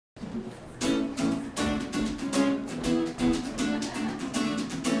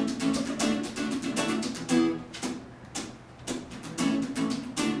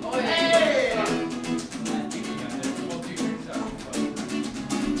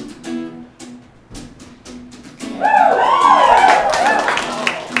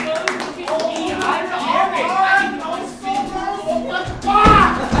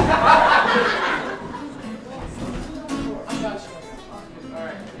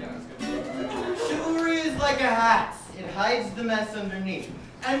like a hat. It hides the mess underneath.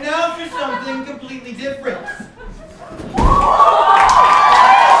 And now for something completely different.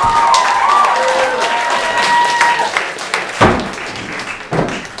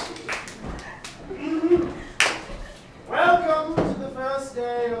 Welcome to the first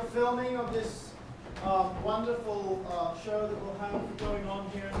day of filming of this wonderful show that we'll have going on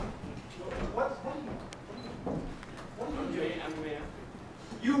here. What are you doing? I'm the man.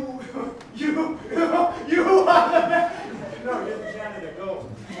 You are the man. No, you're the janitor. Go.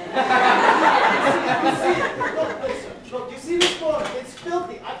 Look, you see this floor? It's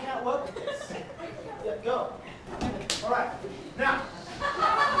filthy. I can't work with this. Yeah, go. All right. Now,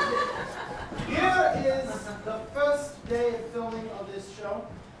 here is the first day of filming of this show.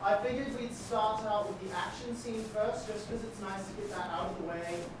 I figured we'd start out with the action scene first, just because it's nice to get that out of the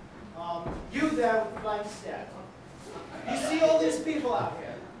way. You there with the blank stare. You see all these people out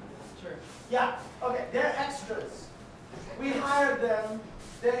here? Sure. Yeah, okay, they're extras. We hired them.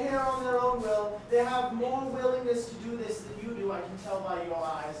 They're here on their own will. They have more willingness to do this than you do, I can tell by your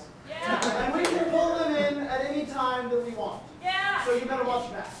eyes. Yeah. And we can pull them in at any time that we want. Yeah. So you better watch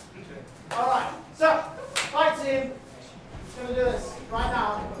your back. All right, so, fight team. Just gonna do this right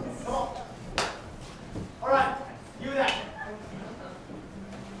now. Come on. All right, you there.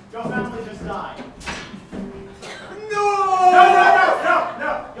 Your family just died. No! No!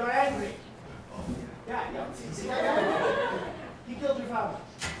 You're angry. Yeah. See that guy? He killed your family.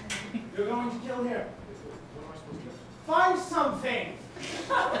 You're going to kill him. What am I supposed to do? Find something!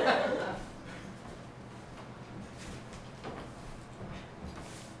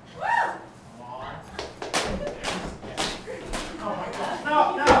 Oh my God. No.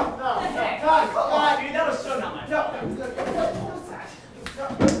 Dude, that was so not my fault.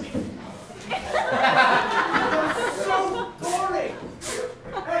 So boring.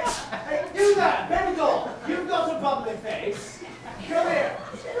 Hey, do that. Bengal, you've got a bubbly face. Come here.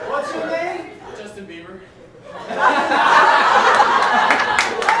 What's your name? Justin Bieber.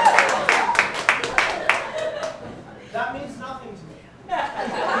 That means nothing to me.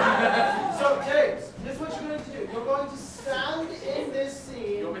 So, James, this is what you're going to do. You're going to stand in this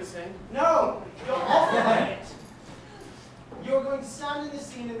scene. You want me to sing? No, you're off of it. You're going to stand in this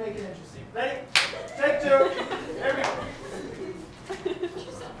scene and make it interesting. Ready? Take two. Here we go.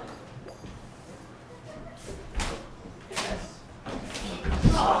 Yes.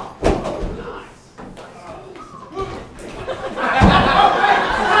 Oh, nice.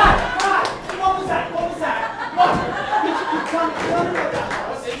 What was that? What? Tell me what that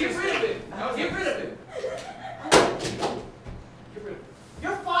was. Get rid of it. Get rid of it.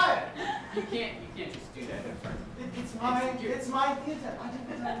 You're fired. You can't just do that. It's my theater. I did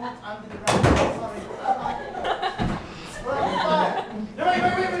what I want. I'm the director. Sorry. Well, I'm fired. No, wait. I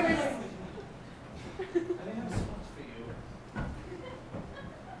didn't have a spot for you.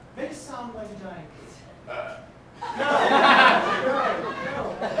 Make it sound like a giant kid. No.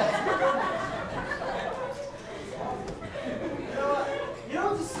 You know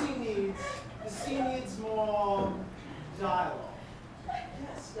what the scene needs? The scene needs more dialogue.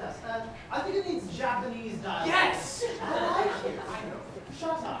 Yes. I think it needs Japanese dialogue. Yes! I like it. I know.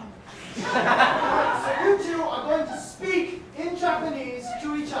 Shut up. Alright, so you two are going to speak in Japanese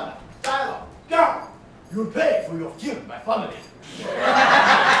to each other. Dialogue. Go! You pay for your feud, my family. You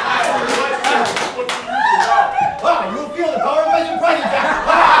feel the power of my surprise attack.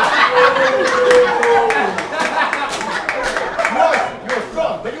 You're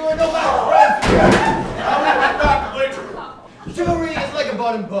strong, but you are no match for friends. I will be back later. Chivalry is like a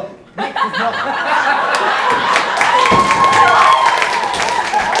bottom book. Nick is not.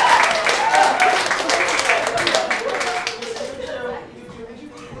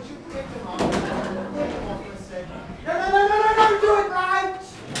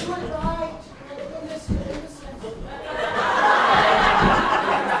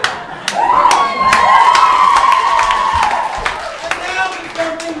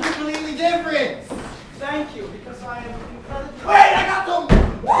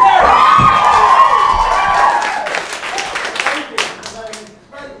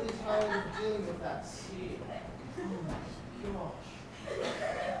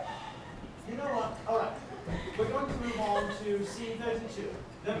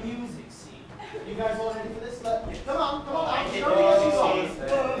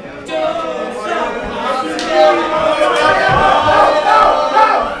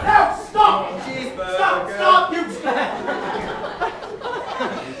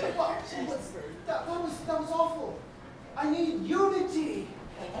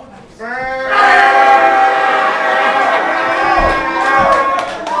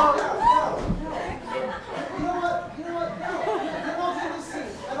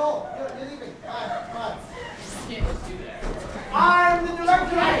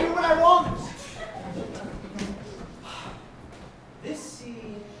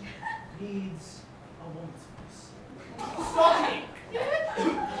 needs a woman's voice. Stop me!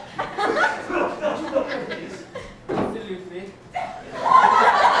 Absolutely.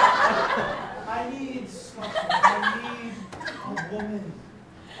 I need Scotland. I need a woman.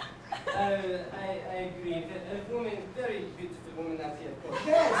 I agree. A woman, very beautiful woman out here.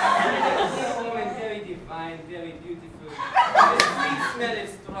 Yes. A woman, very divine, very beautiful. The sweet smell is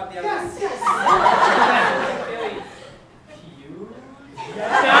strawberry. Yes, yes. Very cute.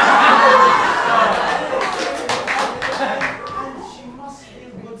 And she must be a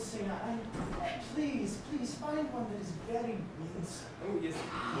good singer. And please, please find one that is very winsome. Oh, yes.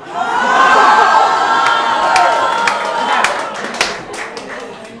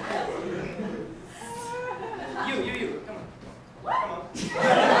 You. Come on. Come on.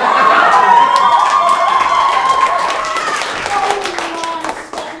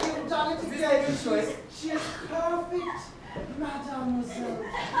 You've done it again. She is perfect, mademoiselle.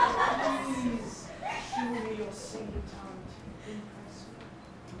 Please, show me your singing talent. Impress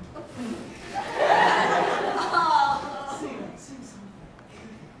me. Sing something.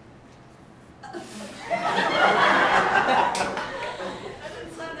 I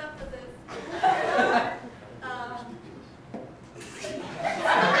didn't sign up for this.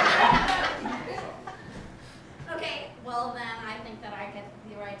 Okay, well then I think that I get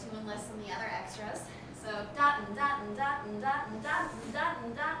the right to enlist some of the other extras. So dot and dot and dot and dot and dot and dot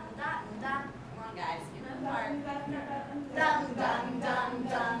and dot and dot and dot. Come on, guys, you know the part. Dun dun dun dun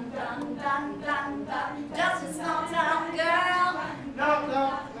dun dun dun dun. Just a small town girl. No.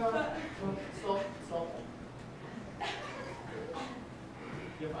 Stop.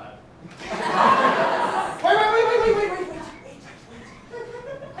 You're fired. Wait.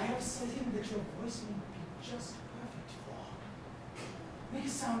 I have said him that your voice may be just perfect for. Make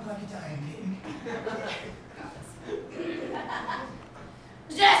it sound like a dying baby.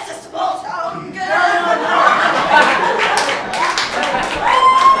 Just a small town girl.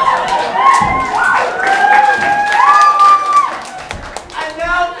 And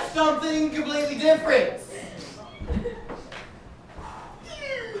now something completely different.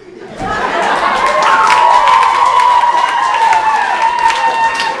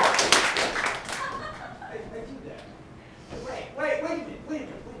 I do that. Wait a minute. Wait,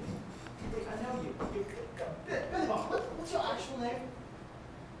 I know you. Billy Bob, what's your actual name?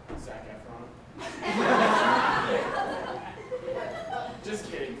 Zac Efron. Just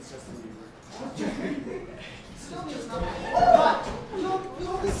kidding, it's Justin Bieber. Still is not. But you're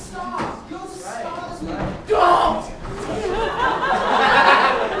the star. You're the star. Don't!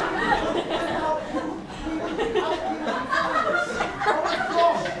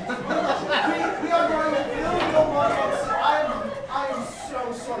 We are going to film your monologue scene. I am so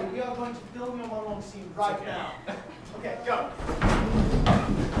sorry. We are going to film your monologue scene right now. Okay, go.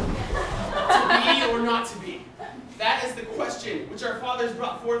 To be or not to be? That is the question which our fathers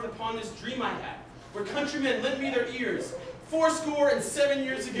brought forth upon this dream I had, where countrymen lent me their ears 77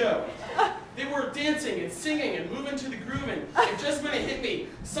 years ago. They were dancing and singing and moving to the groove, and just when it hit me,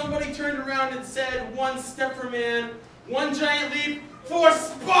 somebody turned around and said, "One step for man, one giant leap for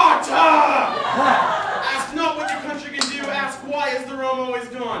Sparta!" Ask not what your country can do, ask why is the Rome always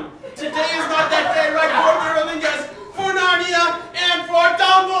gone. Today is not that day, right, for Rolingas, for Narnia, and for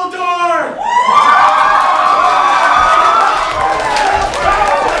Dumbledore!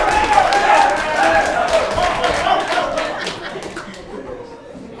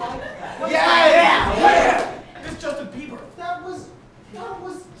 Yeah! It's Justin Bieber. That was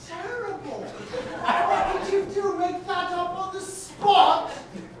terrible. What did you do? Make that up on the spot?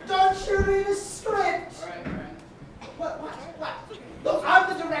 Don't you read a script? All right. What? Look, I'm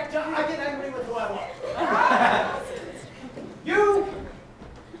the director. I get angry with who I want. You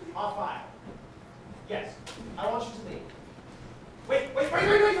are fired. Yes, I want you to leave. Wait. That's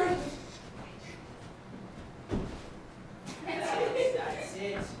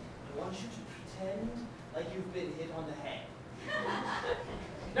it. I want you to pretend like you've been hit on the head.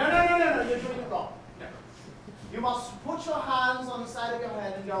 No, you're doing it wrong. No. You must put your hands on the side of your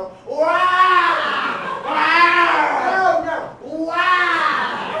head and go, wow! Wow! No,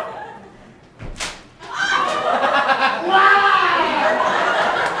 wow! Wow!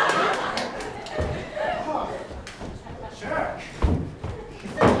 Jerk.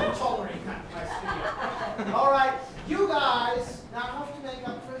 Tolerate that in my studio. All right, you guys now have to make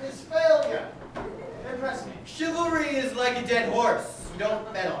up for this failure. Impress me. Chivalry is like a dead horse. You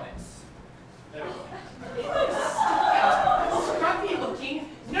don't bet on it. Scruffy looking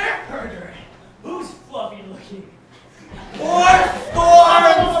nerf herder. Who's fluffy looking?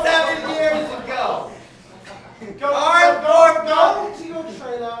 407 years ago. Go to your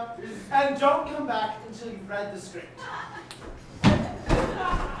trailer and don't come back until you've read the script.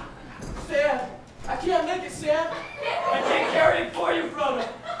 Sam, I can't make it, Sam. I can't carry it for you, Frodo,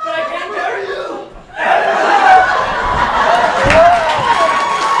 but I can carry you.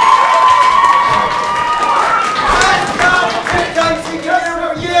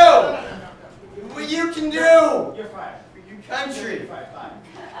 What you can do! You're fired. Your country! You're fired. Bye.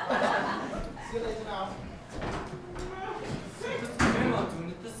 See you later now. Grandma doing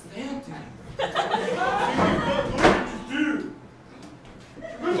it, the Sam doing it.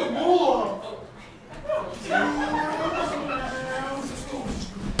 Where's the moolah?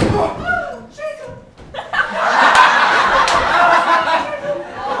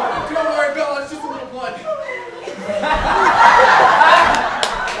 Don't worry, Bella, it's just a little blood.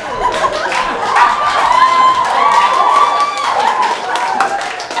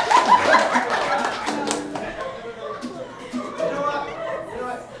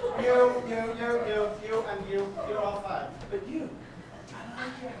 You're all fired. But you, I don't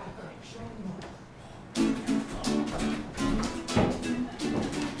like your hat. Show me more.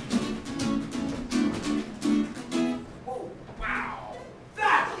 Whoa, wow.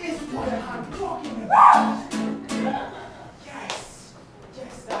 That is what I'm talking about. Yes.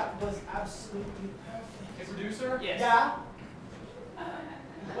 Yes, that was absolutely perfect. Hey, producer? Yes. Yeah?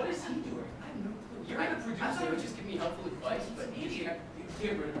 What is he doing? I have no clue. You're the producer. I thought you would just give me helpful advice, but you can't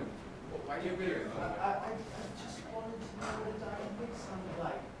get rid of him. Well, why do you get rid of him? I just wanted to know what a diamond wig sounded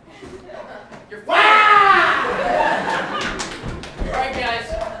like. You're fired! Alright, guys.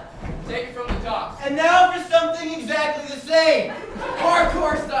 Take it from the top. And now for something exactly the same!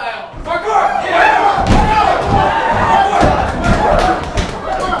 Hardcore style. Parkour! Yeah!